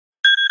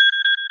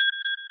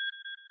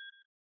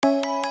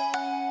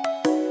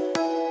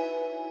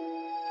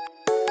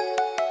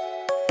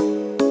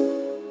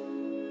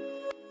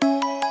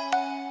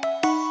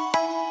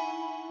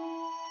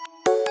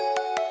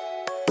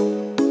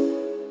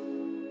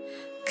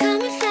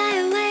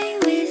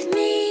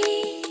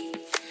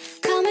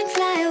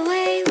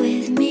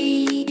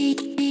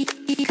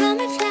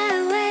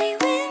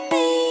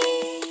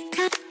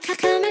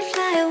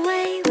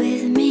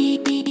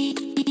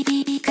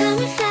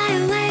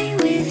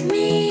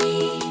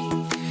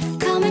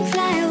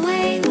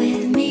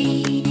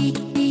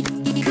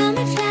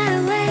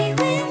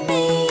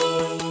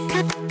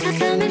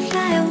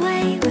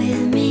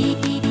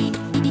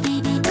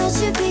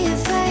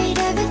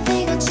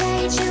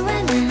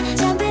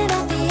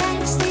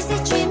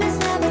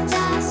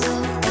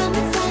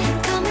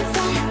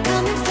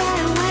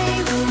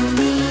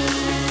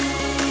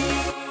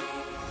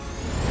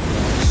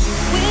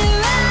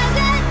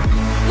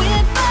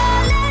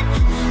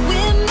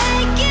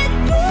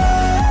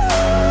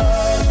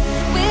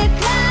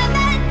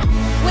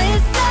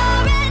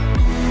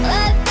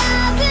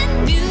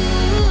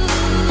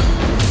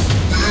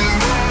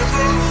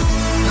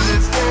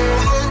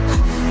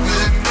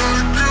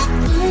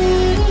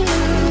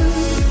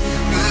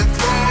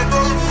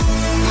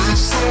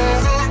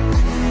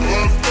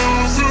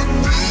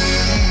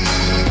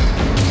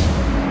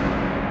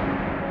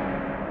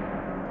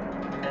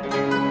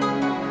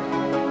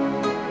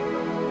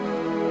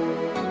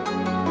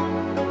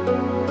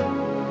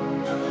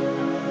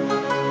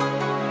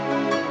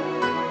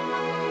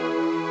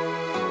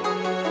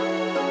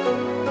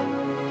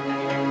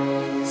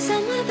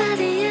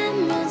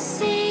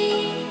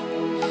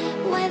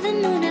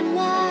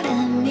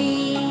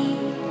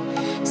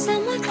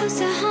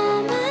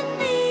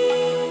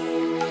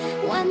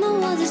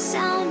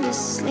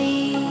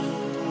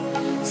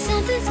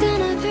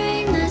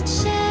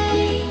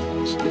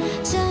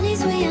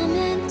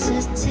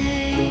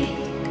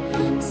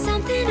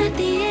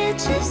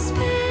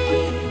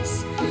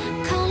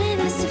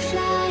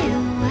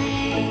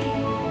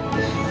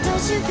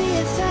to be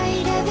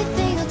afraid,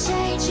 everything will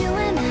change. You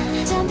and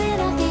I, jumping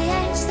off the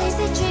edge. They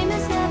say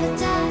dreamers never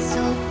die.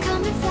 So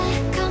come and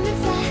fly, come and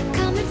fly,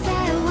 come and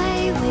fly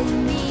away with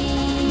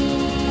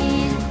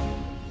me.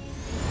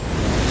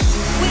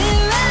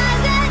 We're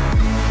rising,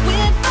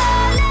 we're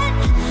falling,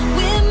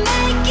 we're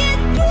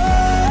making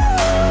through.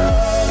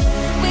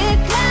 We're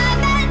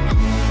climbing,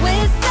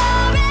 we're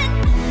soaring,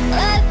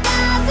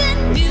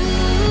 1,000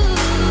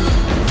 views.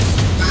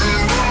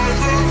 We're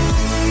rising,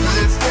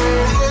 we're falling,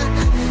 we're making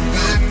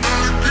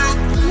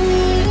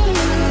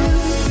through.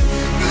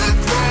 We're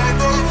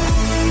climbing,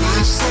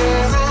 we're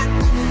soaring,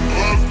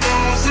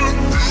 1,000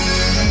 views.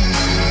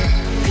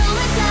 Come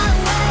and fly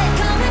away,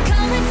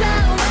 come and fly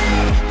away,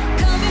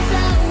 come and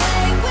fly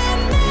away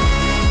with me.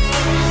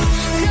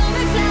 Come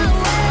and fly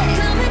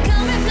away,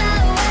 come and fly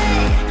away,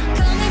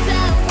 come and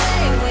fly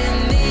away with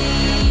me.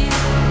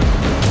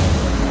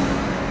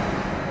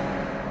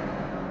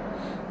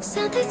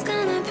 Something's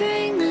gonna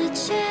bring the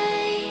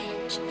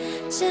change.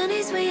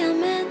 Journeys we are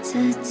meant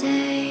to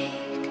take.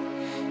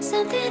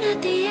 Something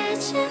at the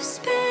edge of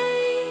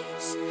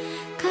space,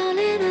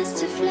 calling us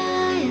to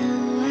fly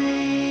away.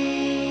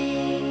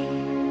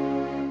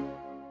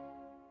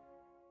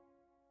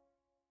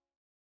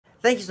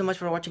 Thank you so much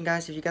for watching,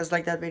 guys. If you guys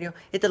like that video,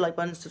 hit the like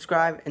button,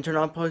 subscribe, and turn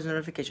on post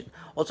notification.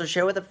 Also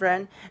share with a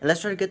friend, and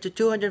let's try to get to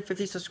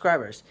 250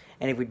 subscribers.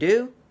 And if we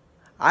do,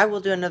 I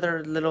will do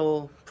another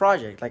little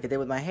project like I did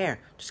with my hair.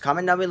 Just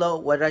comment down below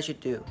what I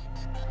should do.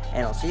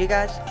 And I'll see you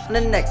guys in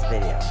the next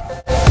video.